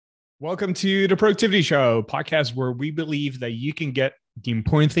Welcome to the Productivity Show, podcast where we believe that you can get the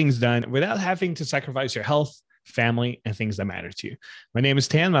important things done without having to sacrifice your health, family, and things that matter to you. My name is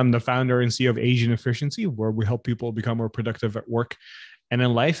Tan. I'm the founder and CEO of Asian Efficiency, where we help people become more productive at work and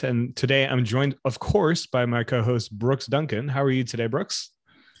in life. And today I'm joined, of course, by my co-host, Brooks Duncan. How are you today, Brooks?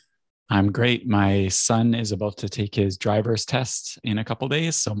 I'm great. My son is about to take his driver's test in a couple of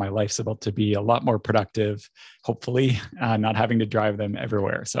days, so my life's about to be a lot more productive. Hopefully, not having to drive them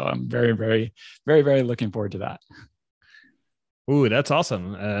everywhere. So I'm very looking forward to that. Ooh, that's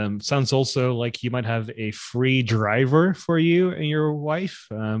awesome. Sounds also like you might have a free driver for you and your wife,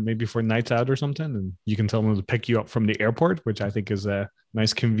 maybe for nights out or something, and you can tell them to pick you up from the airport, which I think is a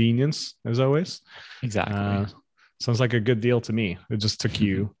nice convenience as always. Exactly. Sounds like a good deal to me. It just took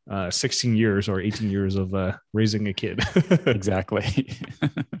you 16 years or 18 years of raising a kid. Exactly.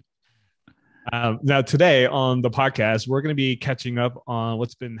 Now, today on the podcast, we're going to be catching up on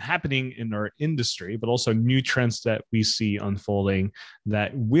what's been happening in our industry, but also new trends that we see unfolding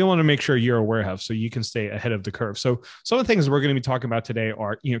that we want to make sure you're aware of so you can stay ahead of the curve. So some of the things we're going to be talking about today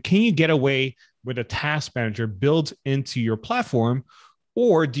are, can you get away with a task manager built into your platform,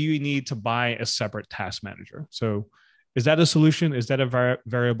 or do you need to buy a separate task manager? So is that a solution? Is that a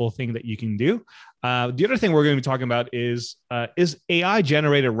variable thing that you can do? The other thing we're going to be talking about is AI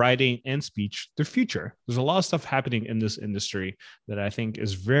generated writing and speech the future? There's a lot of stuff happening in this industry that I think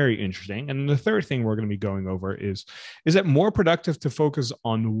is very interesting. And the third thing we're going to be going over is it more productive to focus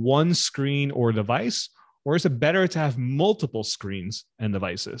on one screen or device, or is it better to have multiple screens and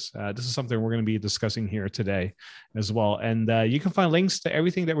devices? This is something we're going to be discussing here today as well. And you can find links to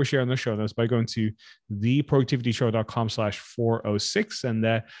everything that we share in the show notes by going to theproductivityshow.com/406. And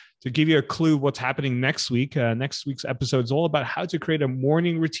to give you a clue what's happening next week, next week's episode is all about how to create a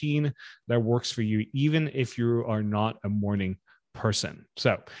morning routine that works for you, even if you are not a morning person.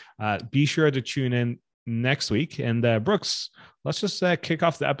 So be sure to tune in next week. And Brooks, let's just kick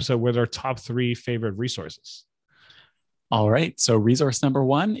off the episode with our top 3 favorite resources. All right. So resource number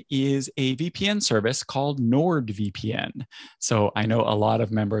 1 is a VPN service called NordVPN. So I know a lot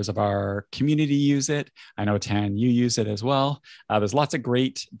of members of our community use it. I know, Tan, you use it as well. There's lots of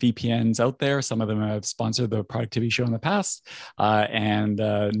great VPNs out there. Some of them have sponsored the Productivity Show in the past. And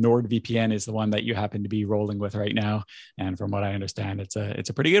NordVPN is the one that you happen to be rolling with right now. And from what I understand, it's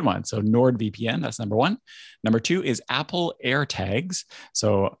a pretty good one. So NordVPN, that's number 1. Number 2 is Apple AirTags.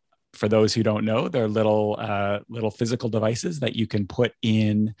 So for those who don't know, they're little physical devices that you can put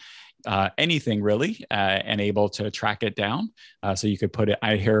in anything really and able to track it down. So you could put it,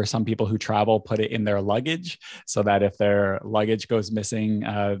 I hear some people who travel put it in their luggage so that if their luggage goes missing,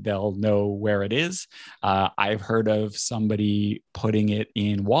 they'll know where it is. I've heard of somebody putting it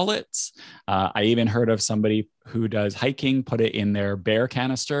in wallets. I even heard of somebody who does hiking put it in their bear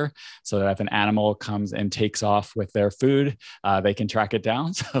canister so that if an animal comes and takes off with their food, they can track it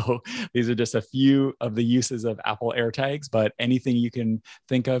down. So these are just a few of the uses of Apple AirTags, but anything you can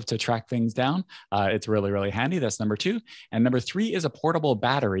think of to track things down, it's really handy. That's number 2. And number 3 is a portable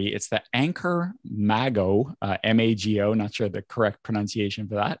battery. It's the Anker Mago, MAGO, not sure the correct pronunciation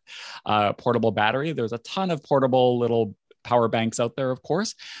for that, portable battery. There's a ton of portable little power banks out there, of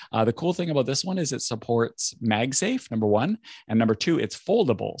course. The cool thing about this one is it supports MagSafe, number 1. And number 2, it's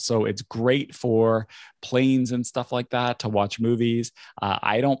foldable. So it's great for planes and stuff like that to watch movies.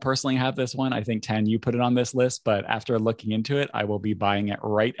 I don't personally have this one. I think, Tan, you put it on this list, but after looking into it, I will be buying it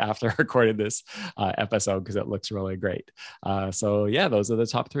right after I recorded this episode because it looks really great. So yeah, those are the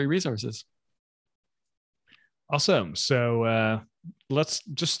top 3 resources. Awesome. So let's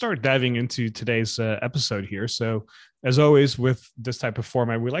just start diving into today's episode here. So as always, with this type of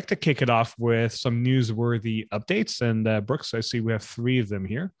format, we like to kick it off with some newsworthy updates. And Brooks, I see we have 3 of them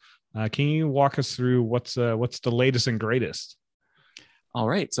here. Can you walk us through what's the latest and greatest? All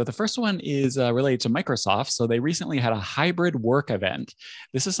right. So the first one is related to Microsoft. So they recently had a hybrid work event.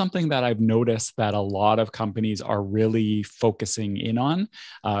 This is something that I've noticed that a lot of companies are really focusing in on.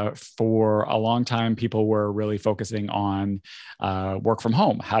 For a long time, people were really focusing on work from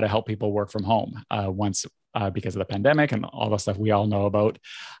home, how to help people work from home. Once because of the pandemic and all the stuff we all know about.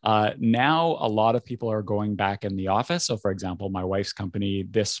 Now, a lot of people are going back in the office. So, for example, my wife's company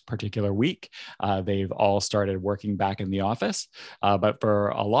this particular week, they've all started working back in the office. But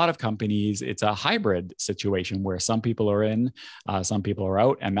for a lot of companies, it's a hybrid situation where some people are in, some people are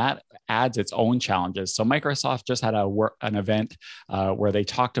out, and that adds its own challenges. So Microsoft just had an event where they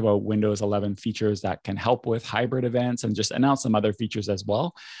talked about Windows 11 features that can help with hybrid events and just announced some other features as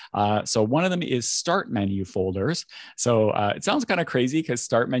well. So one of them is Start Menu menu folders. So it sounds kind of crazy because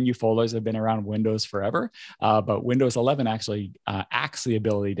start menu folders have been around Windows forever, but Windows 11 actually acts the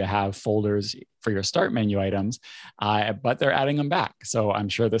ability to have folders for your start menu items, but they're adding them back. So I'm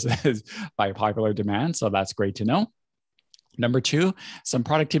sure this is by popular demand. So that's great to know. Number two, some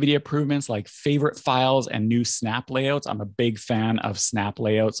productivity improvements like favorite files and new snap layouts. I'm a big fan of snap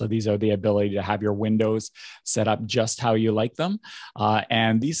layouts. So these are the ability to have your windows set up just how you like them.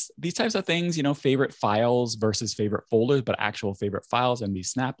 And these types of things, favorite files versus favorite folders, but actual favorite files and these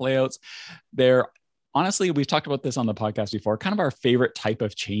snap layouts, they're honestly, we've talked about this on the podcast before, kind of our favorite type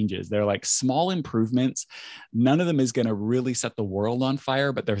of changes. They're like small improvements. None of them is going to really set the world on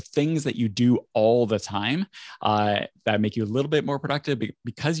fire, but they're things that you do all the time that make you a little bit more productive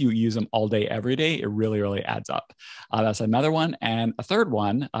because you use them all day, every day. It really, really adds up. That's another one. And a third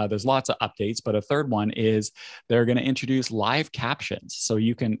one, there's lots of updates, but a third one is they're going to introduce live captions. So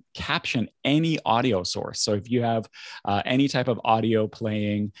you can caption any audio source. So if you have any type of audio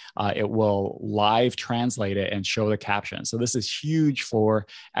playing, it will live translate it and show the caption. So this is huge for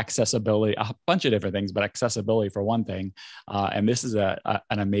accessibility, a bunch of different things, but accessibility for one thing. And this is an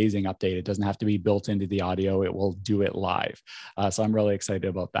amazing update. It doesn't have to be built into the audio. It will do it live. So I'm really excited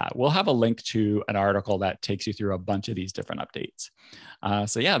about that. We'll have a link to an article that takes you through a bunch of these different updates.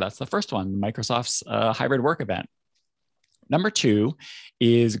 So yeah, that's the first one, Microsoft's hybrid work event. Number two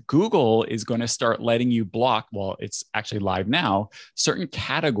is Google is going to start letting you block, well, it's actually live now, certain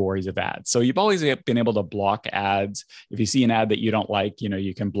categories of ads. So you've always been able to block ads. If you see an ad that you don't like,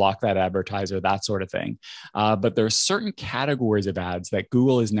 you can block that advertiser, that sort of thing. But there's certain categories of ads that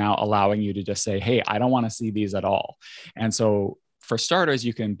Google is now allowing you to just say, hey, I don't want to see these at all. And so for starters,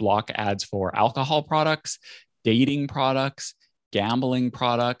 you can block ads for alcohol products, dating products, gambling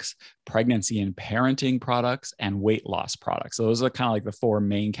products, pregnancy and parenting products, and weight loss products. So those are kind of like the four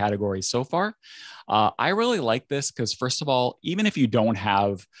main categories so far. I really like this because, first of all, even if you don't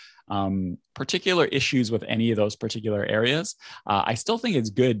have particular issues with any of those particular areas, I still think it's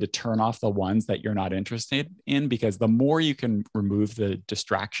good to turn off the ones that you're not interested in, because the more you can remove the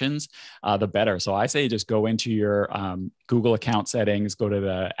distractions, the better. So I say just go into your Google account settings, go to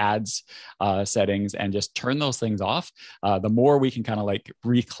the ads settings, and just turn those things off. The more we can kind of like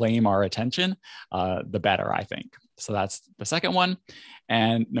reclaim our attention, the better, I think. So that's the second one.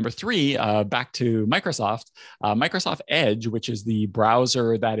 And number three, back to Microsoft, Microsoft Edge, which is the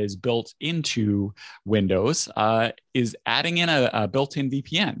browser that is built into Windows, is adding in a built-in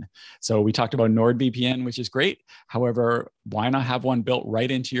VPN. So we talked about NordVPN, which is great. However, why not have one built right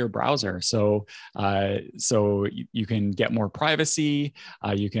into your browser? So you can get more privacy.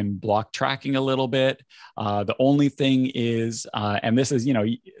 You can block tracking a little bit. The only thing is, and this is,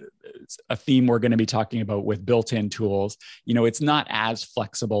 a theme we're going to be talking about with built-in tools, it's not as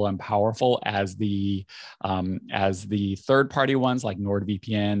flexible and powerful as the third-party ones like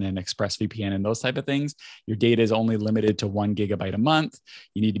NordVPN and ExpressVPN and those type of things. Your data is only limited to 1 gigabyte a month.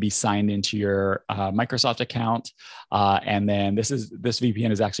 You need to be signed into your Microsoft account, and then this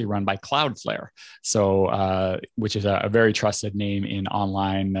VPN is actually run by Cloudflare, so which is a very trusted name in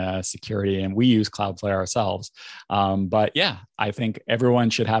online security, and we use Cloudflare ourselves. But yeah, I think everyone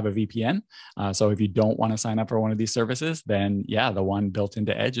should have a VPN. So if you don't want to sign up for one of these services, then yeah, the one built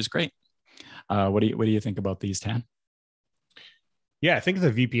into Edge is great. What do you think about these, Tan? Yeah, I think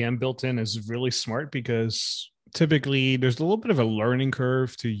the VPN built in is really smart because typically there's a little bit of a learning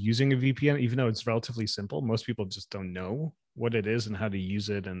curve to using a VPN, even though it's relatively simple. Most people just don't know what it is and how to use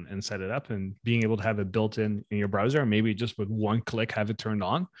it and set it up, and being able to have it built in your browser, maybe just with one click have it turned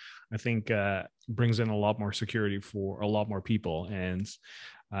on, I think brings in a lot more security for a lot more people. And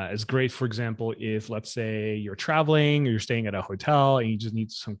it's great, for example, if let's say you're traveling or you're staying at a hotel and you just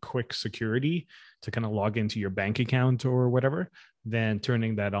need some quick security to kind of log into your bank account or whatever, then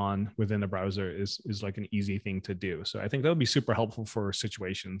turning that on within the browser is like an easy thing to do. So I think that would be super helpful for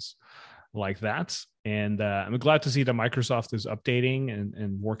situations like that. And I'm glad to see that Microsoft is updating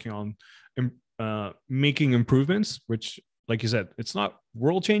and working on making improvements, which, like you said, it's not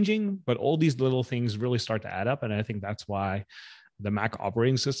world changing, but all these little things really start to add up. And I think that's why the Mac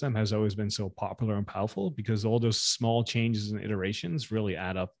operating system has always been so popular and powerful, because all those small changes and iterations really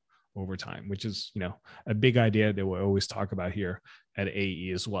add up over time, which is, a big idea that we always talk about here at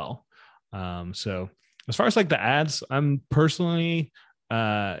AE as well. So as far as like the ads, I'm personally,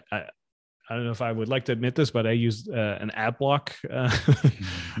 I don't know if I would like to admit this, but I use an ad block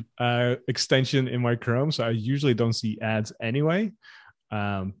extension in my Chrome. So I usually don't see ads anyway.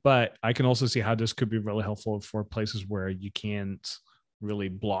 But I can also see how this could be really helpful for places where you can't really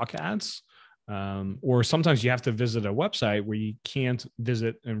block ads. Or sometimes you have to visit a website where you can't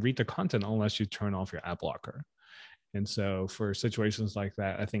visit and read the content unless you turn off your ad blocker. And so for situations like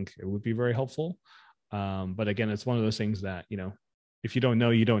that, I think it would be very helpful. But again, it's one of those things that, if you don't know,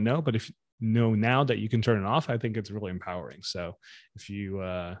 you don't know. But if you know now that you can turn it off, I think it's really empowering. So if you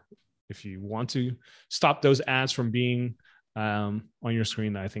want to stop those ads from being on your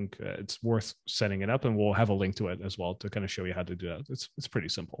screen, I think it's worth setting it up, and we'll have a link to it as well to kind of show you how to do that. It's pretty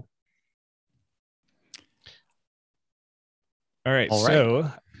simple. All right.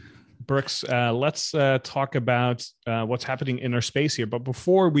 So Brooks, let's talk about what's happening in our space here. But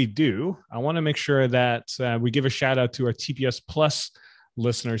before we do, I want to make sure that we give a shout out to our TPS Plus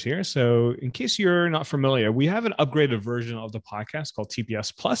listeners here. So in case you're not familiar, we have an upgraded version of the podcast called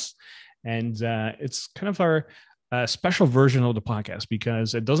TPS Plus. And it's kind of our special version of the podcast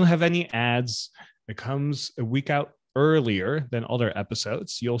because it doesn't have any ads. It comes a week out earlier than other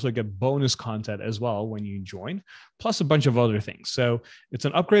episodes. You also get bonus content as well when you join, plus a bunch of other things. So it's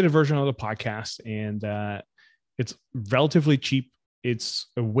an upgraded version of the podcast, and it's relatively cheap. It's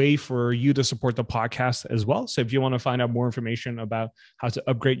a way for you to support the podcast as well. So if you want to find out more information about how to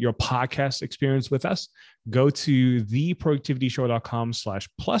upgrade your podcast experience with us, go to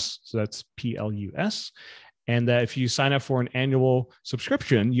theproductivityshow.com/plus. So that's PLUS. And if you sign up for an annual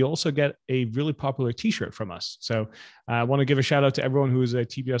subscription, you also get a really popular t-shirt from us. So I want to give a shout out to everyone who is a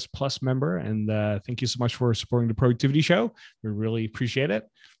TPS Plus member. And thank you so much for supporting the Productivity Show. We really appreciate it.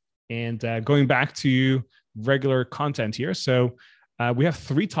 And going back to regular content here. So we have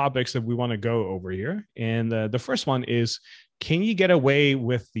 3 topics that we want to go over here. And the first one is, can you get away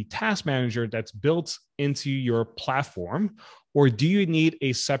with the task manager that's built into your platform, or do you need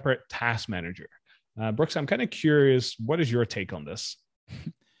a separate task manager? Brooks, I'm kind of curious, what is your take on this?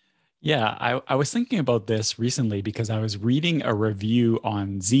 Yeah, I was thinking about this recently because I was reading a review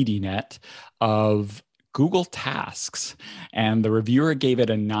on ZDNet of Google Tasks, and the reviewer gave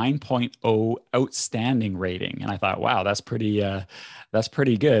it a 9.0 outstanding rating. And I thought, wow, that's pretty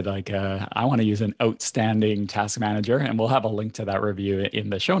good. Like, I want to use an outstanding task manager, and we'll have a link to that review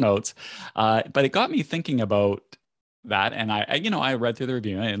in the show notes. But it got me thinking about that, and I read through the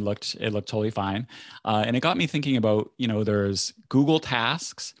review, and it looked totally fine, and it got me thinking about, there's Google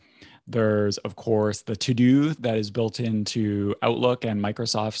Tasks, there's of course the To Do that is built into Outlook and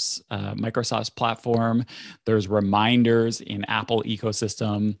Microsoft's platform. There's reminders in Apple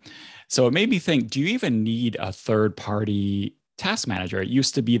ecosystem. So it made me think: do you even need a third-party task manager? It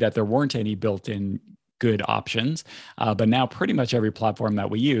used to be that there weren't any built-in good options. But now pretty much every platform that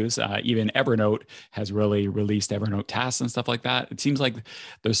we use, even Evernote has really released Evernote tasks and stuff like that. It seems like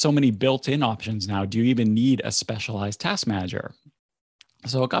there's so many built-in options now. Do you even need a specialized task manager?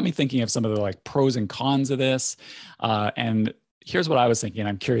 So it got me thinking of some of the pros and cons of this. And here's what I was thinking.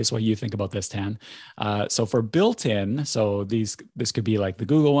 I'm curious what you think about this, Tan. So for built-in, so this could be like the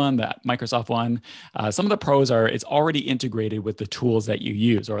Google one, the Microsoft one. Some of the pros are it's already integrated with the tools that you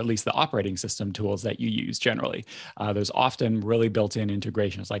use, or at least the operating system tools that you use generally. There's often really built-in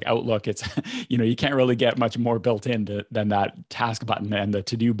integrations. Like Outlook, it's you can't really get much more built-in than that task button and the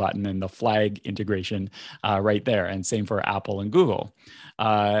to-do button and the flag integration right there. And same for Apple and Google.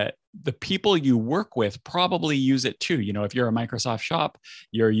 The people you work with probably use it too. If you're a Microsoft shop,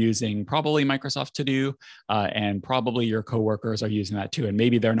 you're using probably Microsoft To Do, and probably your coworkers are using that too. And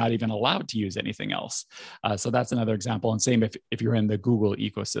maybe they're not even allowed to use anything else. So that's another example. And same if you're in the Google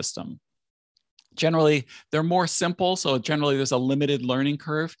ecosystem. Generally, they're more simple. So generally, there's a limited learning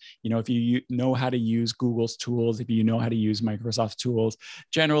curve. If you know how to use Google's tools, if you know how to use Microsoft tools,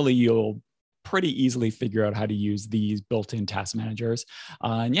 generally you'll pretty easily figure out how to use these built-in task managers.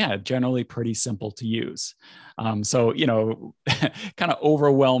 And yeah, generally pretty simple to use. So, kind of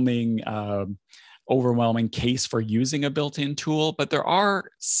overwhelming case for using a built-in tool, but there are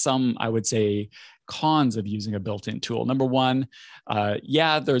some, I would say, cons of using a built-in tool. Number one,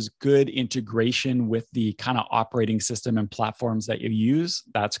 there's good integration with the kind of operating system and platforms that you use.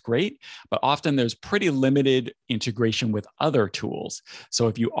 That's great. But often there's pretty limited integration with other tools. So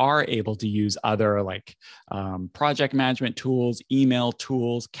if you are able to use other project management tools, email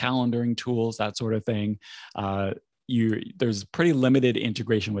tools, calendaring tools, that sort of thing, there's pretty limited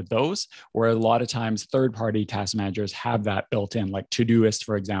integration with those, where a lot of times third-party task managers have that built in, like Todoist,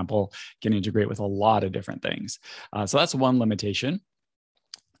 for example, can integrate with a lot of different things. So that's one limitation.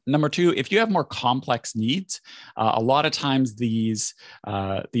 Number two, if you have more complex needs, a lot of times these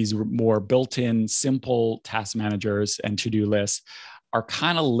more built-in simple task managers and to-do lists are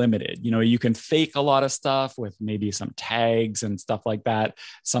kind of limited. You can fake a lot of stuff with maybe some tags and stuff like that.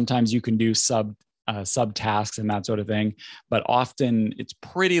 Sometimes you can do subtasks and that sort of thing, but often it's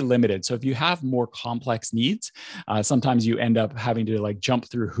pretty limited. So if you have more complex needs, sometimes you end up having to like jump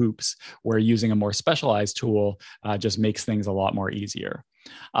through hoops, where using a more specialized tool just makes things a lot more easier.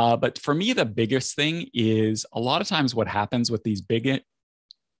 But for me, the biggest thing is a lot of times what happens with these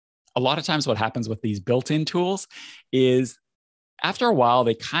built-in tools is after a while,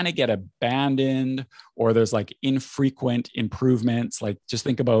 they kind of get abandoned, or there's like infrequent improvements. Like just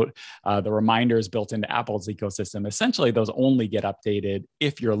think about the reminders built into Apple's ecosystem. Essentially, those only get updated,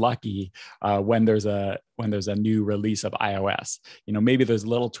 if you're lucky, when there's a new release of iOS. Maybe there's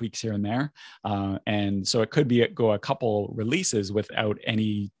little tweaks here and there, and so it could go a couple releases without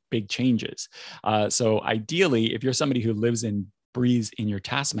any big changes. So ideally, if you're somebody who lives and breathes in your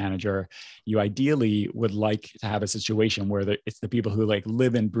task manager, you ideally would like to have a situation where it's the people who like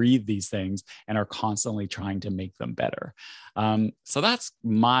live and breathe these things and are constantly trying to make them better. So that's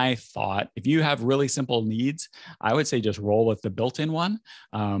my thought. If you have really simple needs, I would say just roll with the built-in one.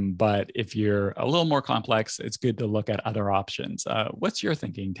 But if you're a little more complex, it's good to look at other options. What's your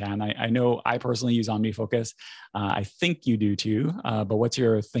thinking, Tan? I know I personally use OmniFocus. I think you do too, but what's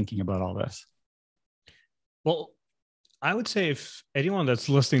your thinking about all this? Well, I would say if anyone that's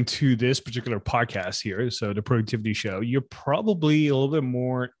listening to this particular podcast here, so the productivity show, you're probably a little bit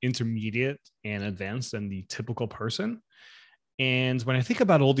more intermediate and advanced than the typical person. And when I think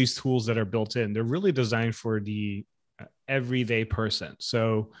about all these tools that are built in, they're really designed for the everyday person.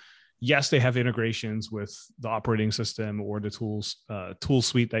 So yes, they have integrations with the operating system or the tool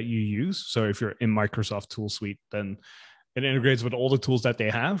suite that you use. So if you're in Microsoft tool suite, then it integrates with all the tools that they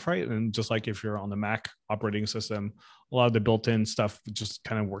have, right? And just like if you're on the Mac operating system, a lot of the built-in stuff just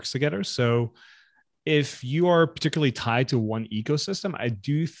kind of works together. So if you are particularly tied to one ecosystem, I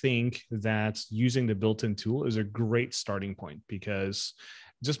do think that using the built-in tool is a great starting point, because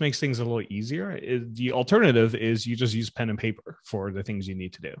it just makes things a little easier. The alternative is you just use pen and paper for the things you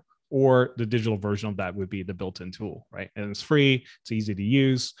need to do, or the digital version of that would be the built-in tool, right? And it's free, it's easy to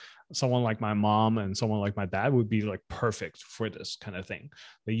use. Someone like my mom and someone like my dad would be like perfect for this kind of thing.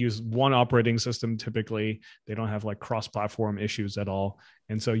 They use one operating system typically. They don't have like cross-platform issues at all.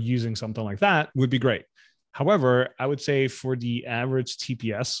 And so using something like that would be great. However, I would say for the average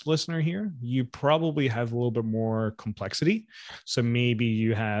TPS listener here, you probably have a little bit more complexity. So maybe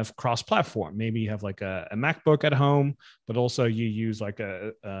you have cross-platform. Maybe you have like a MacBook at home, but also you use like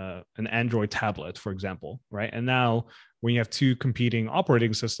an Android tablet, for example, right? And now when you have two competing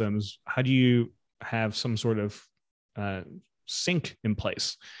operating systems, how do you have some sort of sync in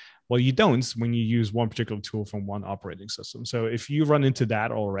place? Well, you don't when you use one particular tool from one operating system. So if you run into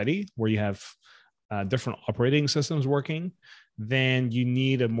that already, where you have different operating systems working, then you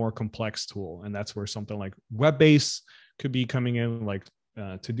need a more complex tool. And that's where something like web-based could be coming in, like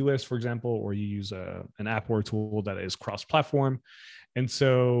Todoist, for example, or you use an app or tool that is cross-platform. And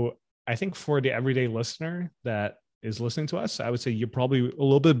so I think for the everyday listener that is listening to us, I would say you're probably a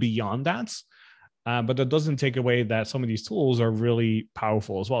little bit beyond that. But that doesn't take away that some of these tools are really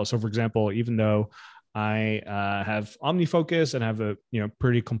powerful as well. So for example, even though I have OmniFocus and have a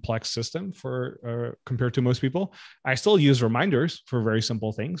pretty complex system for compared to most people, I still use reminders for very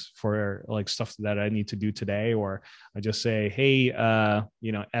simple things, for like stuff that I need to do today, or I just say, hey,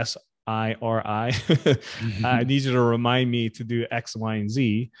 SIRI, I need you to remind me to do X, Y, and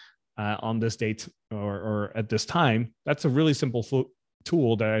Z on this date or at this time. That's a really simple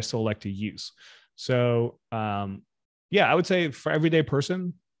tool that I still like to use. So yeah, I would say for everyday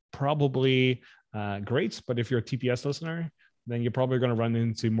person, probably great. But if you're a TPS listener, then you're probably going to run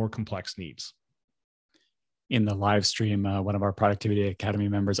into more complex needs. In the live stream, one of our Productivity Academy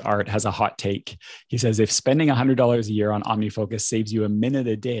members, Art, has a hot take. He says, if spending $100 a year on OmniFocus saves you a minute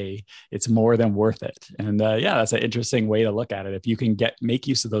a day, it's more than worth it. And yeah, that's an interesting way to look at it. If you can make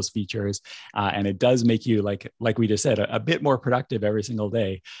use of those features, and it does make you, like we just said, a bit more productive every single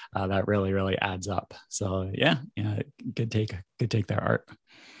day, that really, really adds up. So yeah, good take there, Art.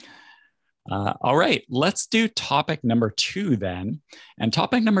 All right, let's do topic number 2 then. And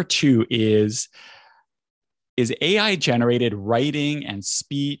topic number 2 is AI generated writing and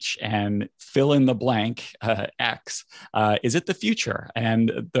speech and fill in the blank X, is it the future?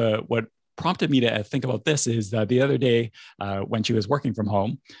 And what prompted me to think about this is that the other day when she was working from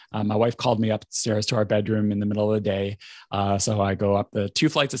home, my wife called me upstairs to our bedroom in the middle of the day. So I go up the 2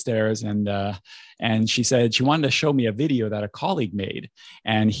 flights of stairs, and she said she wanted to show me a video that a colleague made.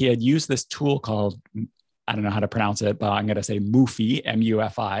 And he had used this tool called, I don't know how to pronounce it, but I'm going to say Mufi,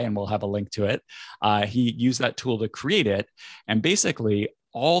 M-U-F-I, and we'll have a link to it. He used that tool to create it. And basically,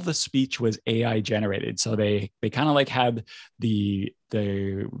 all the speech was AI generated. So they kind of like had the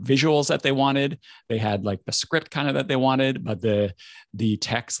visuals that they wanted. They had like the script kind of that they wanted, but the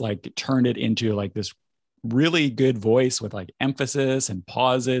text like turned it into like this really good voice with like emphasis and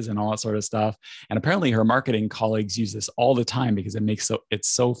pauses and all that sort of stuff. And apparently her marketing colleagues use this all the time because it's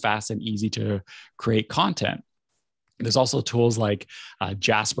so fast and easy to create content. There's also tools like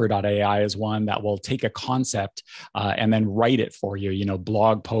Jasper.ai is one that will take a concept and then write it for you,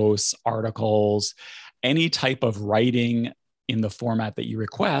 blog posts, articles, any type of writing in the format that you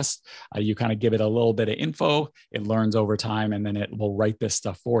request. You kind of give it a little bit of info, it learns over time, and then it will write this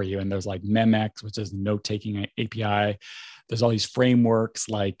stuff for you. And there's like Memex, which is a note-taking API. There's all these frameworks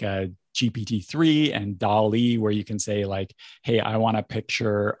like GPT-3 and DALL-E, where you can say like, hey, I want a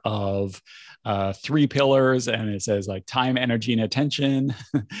picture of 3 pillars, and it says like time, energy, and attention,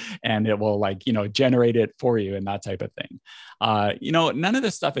 and it will like, generate it for you and that type of thing. None of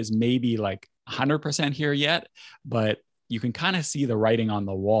this stuff is maybe like 100% here yet, but you can kind of see the writing on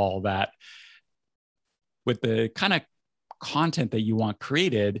the wall that with the kind of content that you want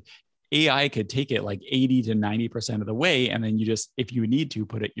created, AI could take it like 80 to 90% of the way. And then you just, if you need to,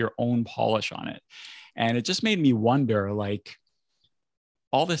 put your own polish on it. And it just made me wonder, like,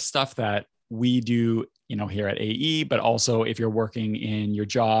 all this stuff that we do, here at AE, but also if you're working in your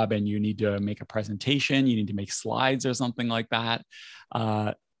job and you need to make a presentation, you need to make slides or something like that.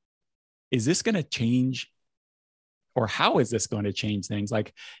 Is this going to change, or how is this going to change things?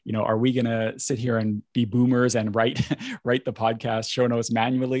 Like, are we going to sit here and be boomers and write the podcast show notes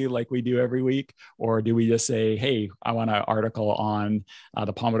manually like we do every week? Or do we just say, hey, I want an article on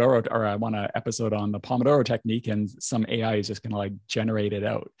the Pomodoro, or I want an episode on the Pomodoro technique, and some AI is just going to like generate it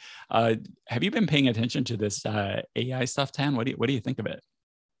out? Have you been paying attention to this AI stuff, Tan? What do you think of it?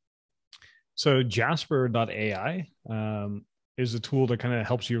 So Jasper.ai is a tool that kind of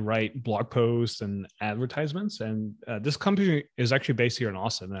helps you write blog posts and advertisements. And this company is actually based here in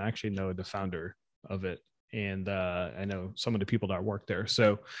Austin. I actually know the founder of it. And I know some of the people that work there.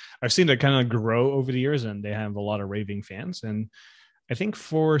 So I've seen it kind of grow over the years, and they have a lot of raving fans. And I think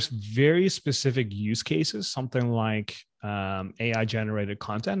for very specific use cases, something like AI generated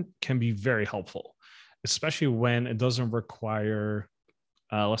content can be very helpful, especially when it doesn't require,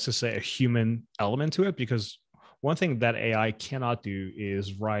 let's just say, a human element to it. Because one thing that AI cannot do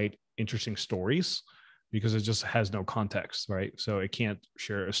is write interesting stories, because it just has no context, right? So it can't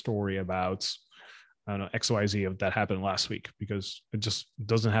share a story about, I don't know, XYZ of that happened last week, because it just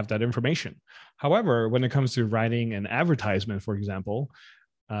doesn't have that information. However, when it comes to writing an advertisement, for example,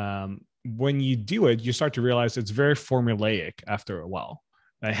 when you do it, you start to realize it's very formulaic after a while.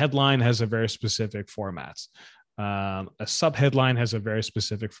 A headline has a very specific format. A subheadline has a very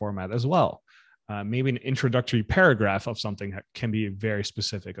specific format as well. Maybe an introductory paragraph of something can be very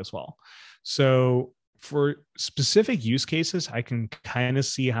specific as well. So for specific use cases, I can kind of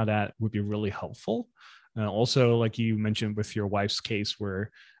see how that would be really helpful. Also, like you mentioned with your wife's case,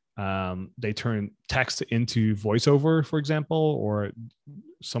 where they turn text into voiceover, for example, or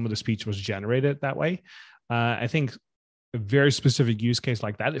some of the speech was generated that way. I think a very specific use case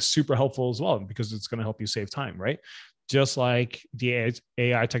like that is super helpful as well, because it's going to help you save time, right? Just like the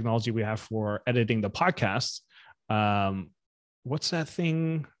AI technology we have for editing the podcast. What's that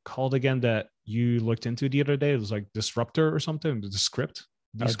thing called again that you looked into the other day? It was like Disruptor or something, the script.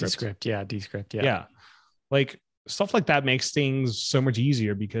 Descript. Yeah. Descript. Yeah. Yeah. Like stuff like that makes things so much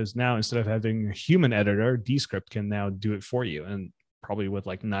easier, because now instead of having a human editor, Descript can now do it for you, and probably with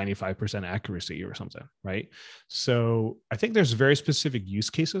like 95% accuracy or something, right? So I think there's very specific use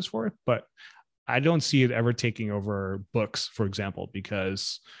cases for it, but I don't see it ever taking over books, for example,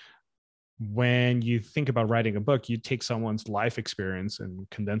 because when you think about writing a book, you take someone's life experience and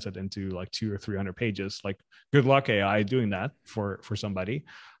condense it into like 200 or 300 pages. Like, good luck AI doing that for somebody.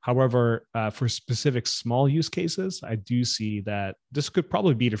 However, for specific small use cases, I do see that this could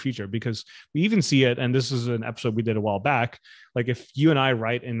probably be the future, because we even see it. And this is an episode we did a while back. Like, if you and I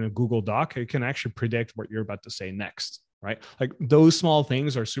write in a Google Doc, it can actually predict what you're about to say next, right? Like, those small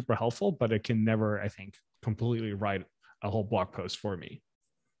things are super helpful, but it can never, I think, completely write a whole blog post for me.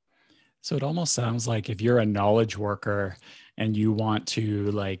 So it almost sounds like if you're a knowledge worker and you want to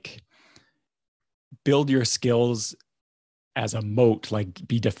like build your skills as a moat, like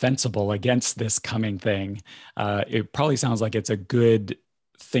be defensible against this coming thing, it probably sounds like it's a good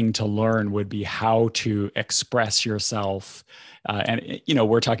thing to learn would be how to express yourself. And,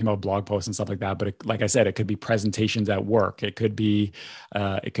 we're talking about blog posts and stuff like that, but like I said, it could be presentations at work. It could be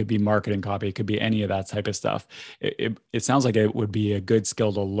marketing copy. It could be any of that type of stuff. It sounds like it would be a good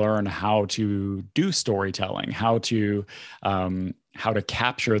skill to learn how to do storytelling, how to, how to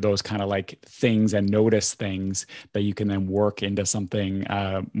capture those kind of like things and notice things that you can then work into something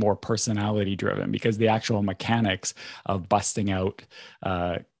more personality driven, because the actual mechanics of busting out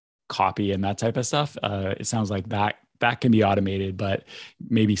copy and that type of stuff, it sounds like that can be automated, but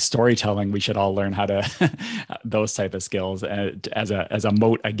maybe storytelling, we should all learn how to those type of skills as a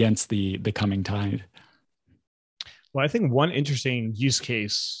moat against the coming tide. Well, I think one interesting use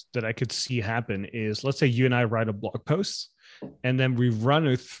case that I could see happen is, let's say you and I write a blog post and then we run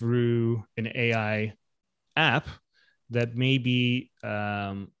it through an AI app that maybe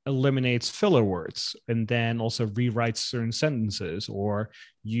eliminates filler words and then also rewrites certain sentences or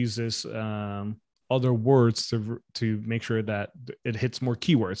uses other words to make sure that it hits more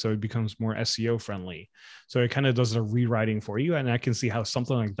keywords, so it becomes more SEO friendly. So it kind of does a rewriting for you, and I can see how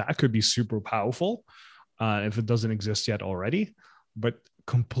something like that could be super powerful if it doesn't exist yet already. But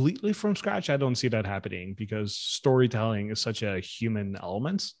completely from scratch, I don't see that happening, because storytelling is such a human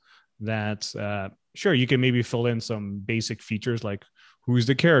element that sure, you can maybe fill in some basic features like who's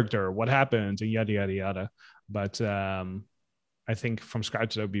the character, what happens, and yada yada yada. But I think from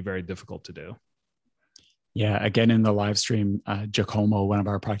scratch that would be very difficult to do. Yeah, again, in the live stream, Giacomo, one of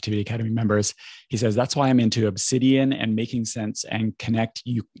our Productivity Academy members, he says, that's why I'm into Obsidian and making sense and connect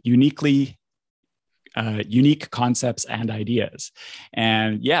unique concepts and ideas.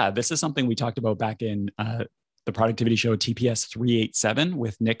 And yeah, this is something we talked about back in the productivity show TPS406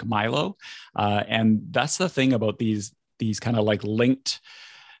 with Nick Milo. And that's the thing about these kind of like linked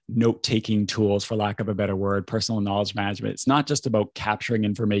note-taking tools, for lack of a better word, personal knowledge management. It's not just about capturing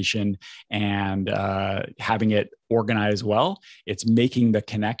information and having it organized well. It's making the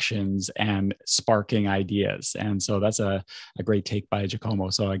connections and sparking ideas. And so that's a great take by Giacomo.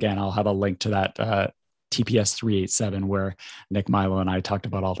 So again, I'll have a link to that TPS406 where Nick Milo and I talked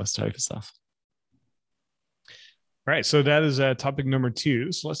about all this type of stuff. All right, so that is topic number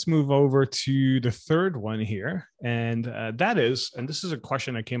 2. So let's move over to the third one here. And that is, and this is a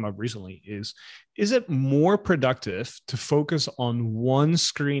question that came up recently, is it more productive to focus on one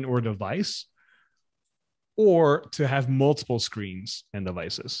screen or device, or to have multiple screens and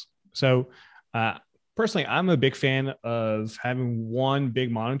devices? So personally, I'm a big fan of having one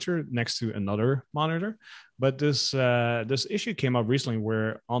big monitor next to another monitor. But this issue came up recently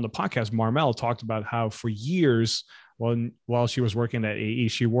where on the podcast, Marmel talked about how for years, while she was working at AE,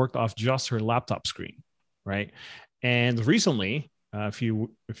 she worked off just her laptop screen, right? And recently, a few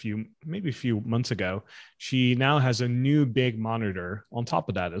months ago, she now has a new big monitor on top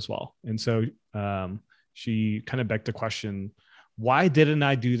of that as well. And so she kind of begged the question, why didn't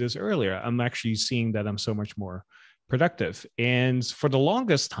I do this earlier? I'm actually seeing that I'm so much more productive. And for the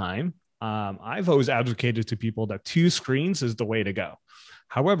longest time, I've always advocated to people that 2 screens is the way to go.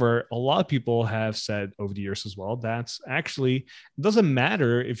 However, a lot of people have said over the years as well, that's actually, it doesn't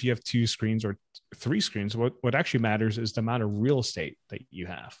matter if you have 2 screens or 3 screens. What actually matters is the amount of real estate that you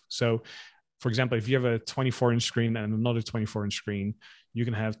have. So for example, if you have a 24-inch screen and another 24-inch screen, you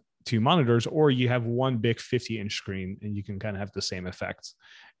can have 2 monitors, or you have one big 50-inch screen and you can kind of have the same effect.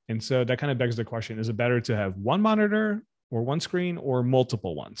 And so that kind of begs the question, is it better to have one monitor or one screen or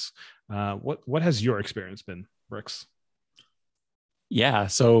multiple ones? What has your experience been, Brooks? Yeah,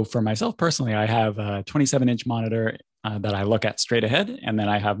 so for myself personally, I have a 27-inch monitor that I look at straight ahead, and then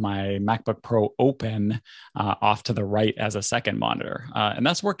I have my MacBook Pro open off to the right as a second monitor, and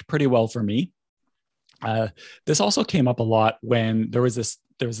that's worked pretty well for me. This also came up a lot when there was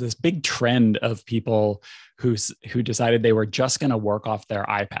this big trend of people who decided they were just going to work off their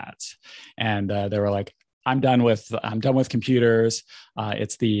iPads, and they were like, I'm done with computers.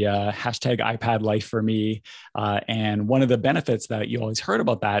 It's the hashtag iPad life for me. And one of the benefits that you always heard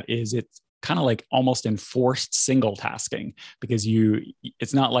about that is it's kind of like almost enforced single tasking, because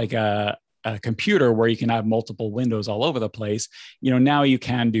it's not like a computer where you can have multiple windows all over the place. Now you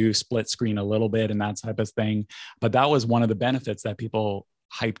can do split screen a little bit and that type of thing. But that was one of the benefits that people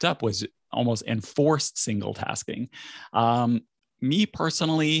hyped up, was almost enforced single tasking. Me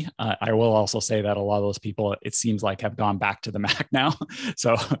personally, I will also say that a lot of those people, it seems like, have gone back to the Mac now.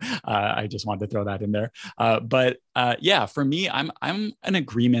 So I just wanted to throw that in there. But yeah, for me, I'm in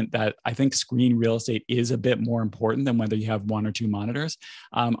agreement that I think screen real estate is a bit more important than whether you have 1 or 2 monitors.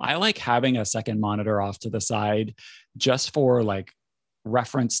 I like having a second monitor off to the side just for like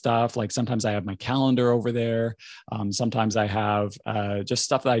reference stuff. Like sometimes I have my calendar over there. Sometimes I have just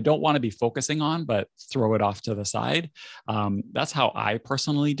stuff that I don't want to be focusing on, but throw it off to the side. That's how I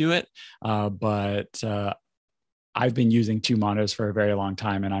personally do it. But I've been using 2 monitors for a very long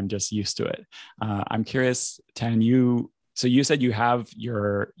time, and I'm just used to it. I'm curious, Tan, so you said you have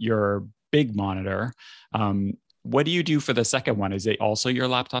your big monitor. What do you do for the second one? Is it also your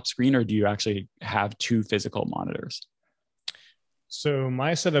laptop screen, or do you actually have two physical monitors? So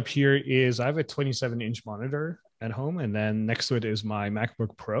my setup here is I have a 27-inch monitor at home, and then next to it is my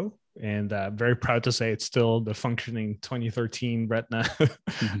MacBook Pro. And very proud to say it's still the functioning 2013 Retina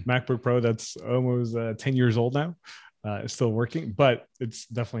MacBook Pro that's almost 10 years old now. It's still working, but it's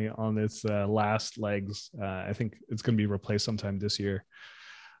definitely on its last legs. I think it's going to be replaced sometime this year.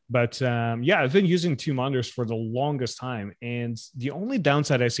 But yeah, I've been using two monitors for the longest time. And the only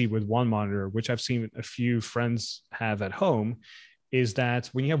downside I see with one monitor, which I've seen a few friends have at home, is that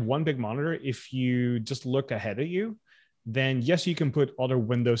when you have one big monitor, if you just look ahead of you, then yes, you can put other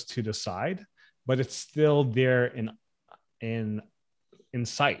windows to the side, but it's still there in in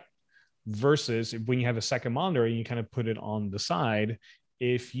sight. Versus when you have a second monitor and you kind of put it on the side,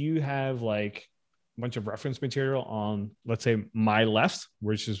 if you have like a bunch of reference material on, let's say, my left,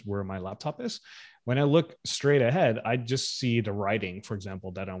 which is where my laptop is, when I look straight ahead, I just see the writing, for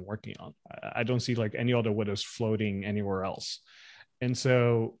example, that I'm working on. I don't see like any other windows floating anywhere else. And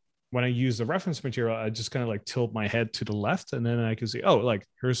so when I use the reference material, I just kind of like tilt my head to the left, and then I can see, oh, like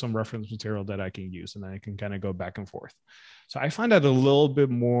here's some reference material that I can use, and then I can kind of go back and forth. So I find that a little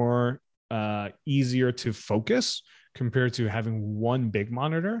bit more easier to focus compared to having one big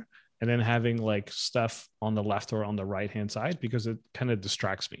monitor and then having like stuff on the left or on the right hand side, because it kind of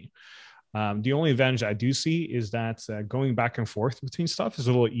distracts me. The only advantage I do see is that going back and forth between stuff is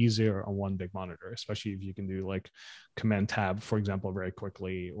a little easier on one big monitor, especially if you can do like Command Tab, for example, very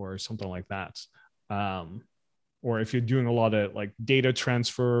quickly or something like that. Um, or if you're doing a lot of like data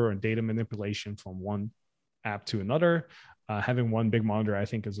transfer or data manipulation from one app to another, having one big monitor, I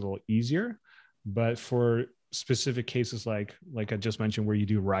think, is a little easier. But for specific cases like I just mentioned, where you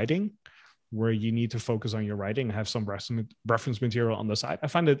do writing, where you need to focus on your writing and have some reference material on the side, I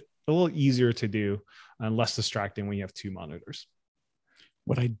find it a little easier to do and less distracting when you have two monitors.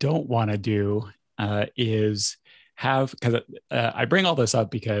 What I don't want to do is have, because I bring all this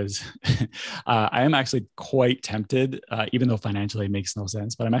up because I am actually quite tempted, even though financially it makes no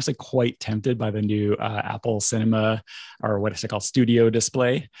sense, but I'm actually quite tempted by the new Apple Cinema, or what is it called, Studio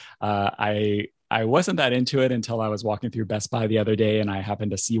Display. I wasn't that into it until I was walking through Best Buy the other day, and I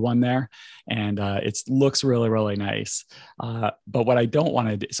happened to see one there, and it looks really, really nice. But what I don't want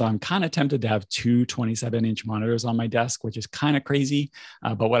to do, so I'm kind of tempted to have two 27-inch monitors on my desk, which is kind of crazy.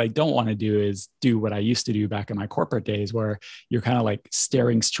 But what I don't want to do is do what I used to do back in my corporate days, where you're kind of like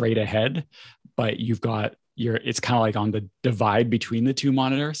staring straight ahead, but you've got it's kind of like on the divide between the two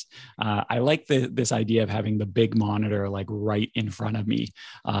monitors. I like this idea of having the big monitor like right in front of me,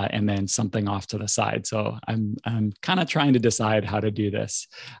 and then something off to the side. So I'm kind of trying to decide how to do this.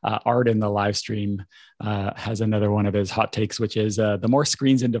 Art in the live stream has another one of his hot takes, which is the more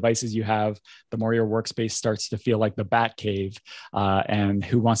screens and devices you have, the more your workspace starts to feel like the Bat Cave. And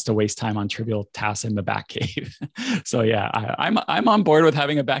who wants to waste time on trivial tasks in the Bat Cave? So yeah, I'm on board with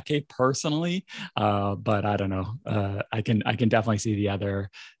having a Bat Cave personally, but I don't know. I can definitely see the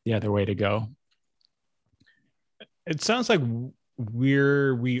other way to go. It sounds like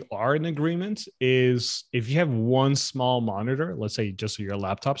where we are in agreement is if you have one small monitor, let's say just your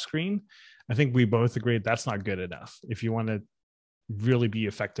laptop screen, I think we both agree that's not good enough if you want to really be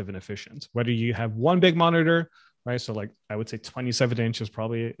effective and efficient. Whether you have one big monitor, right? So like I would say 27 inch is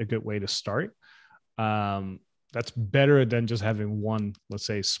probably a good way to start. That's better than just having one, let's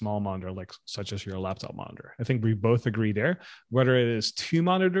say, small monitor, like such as your laptop monitor. I think we both agree there. Whether it is two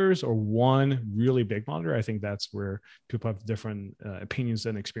monitors or one really big monitor, I think that's where people have different opinions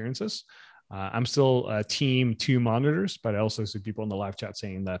and experiences. I'm still team two monitors, but I also see people in the live chat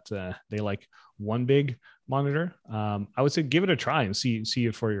saying that they like one big monitor. I would say give it a try and see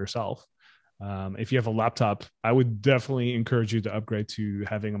it for yourself. If you have a laptop, I would definitely encourage you to upgrade to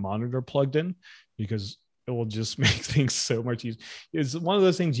having a monitor plugged in, because it will just make things so much easier. It's one of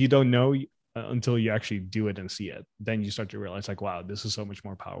those things you don't know until you actually do it and see it. Then you start to realize like, wow, this is so much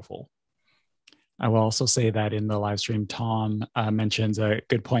more powerful. I will also say that in the live stream, Tom mentions a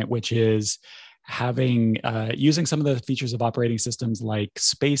good point, which is having using some of the features of operating systems like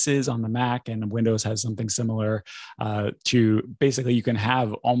Spaces on the Mac, and Windows has something similar, to basically you can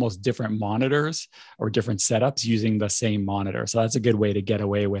have almost different monitors or different setups using the same monitor. So that's a good way to get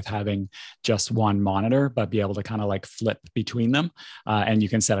away with having just one monitor, but be able to kind of like flip between them. And you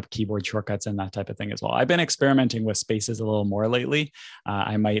can set up keyboard shortcuts and that type of thing as well. I've been experimenting with Spaces a little more lately.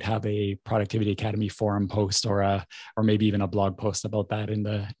 I might have a Productivity Academy forum post or maybe even a blog post about that in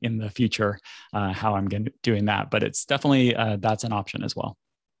the future. How I'm doing that, but it's definitely that's an option as well.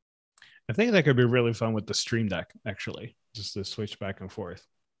 I think that could be really fun with the Stream Deck, actually, just to switch back and forth.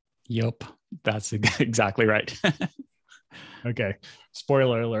 Yep, that's exactly right. Okay.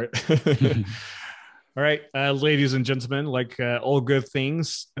 Spoiler alert. All right, ladies and gentlemen, like all good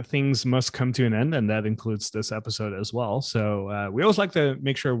things, things must come to an end, and that includes this episode as well. So we always like to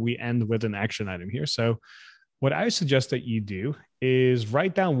make sure we end with an action item here. So what I suggest that you do is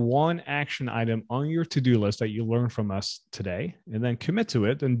write down one action item on your to-do list that you learned from us today, and then commit to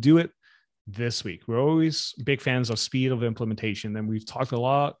it and do it this week. We're always big fans of speed of implementation, and we've talked a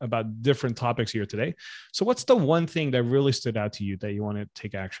lot about different topics here today. So what's the one thing that really stood out to you that you want to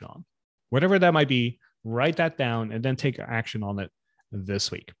take action on? Whatever that might be, write that down and then take action on it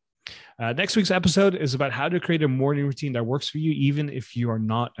this week. Next week's episode is about how to create a morning routine that works for you, even if you are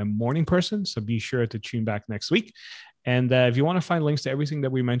not a morning person. So be sure to tune back next week. And if you want to find links to everything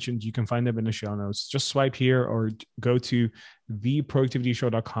that we mentioned, you can find them in the show notes. Just swipe here or go to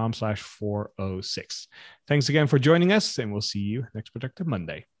theproductivityshow.com/406. Thanks again for joining us, and we'll see you next Productive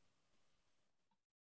Monday.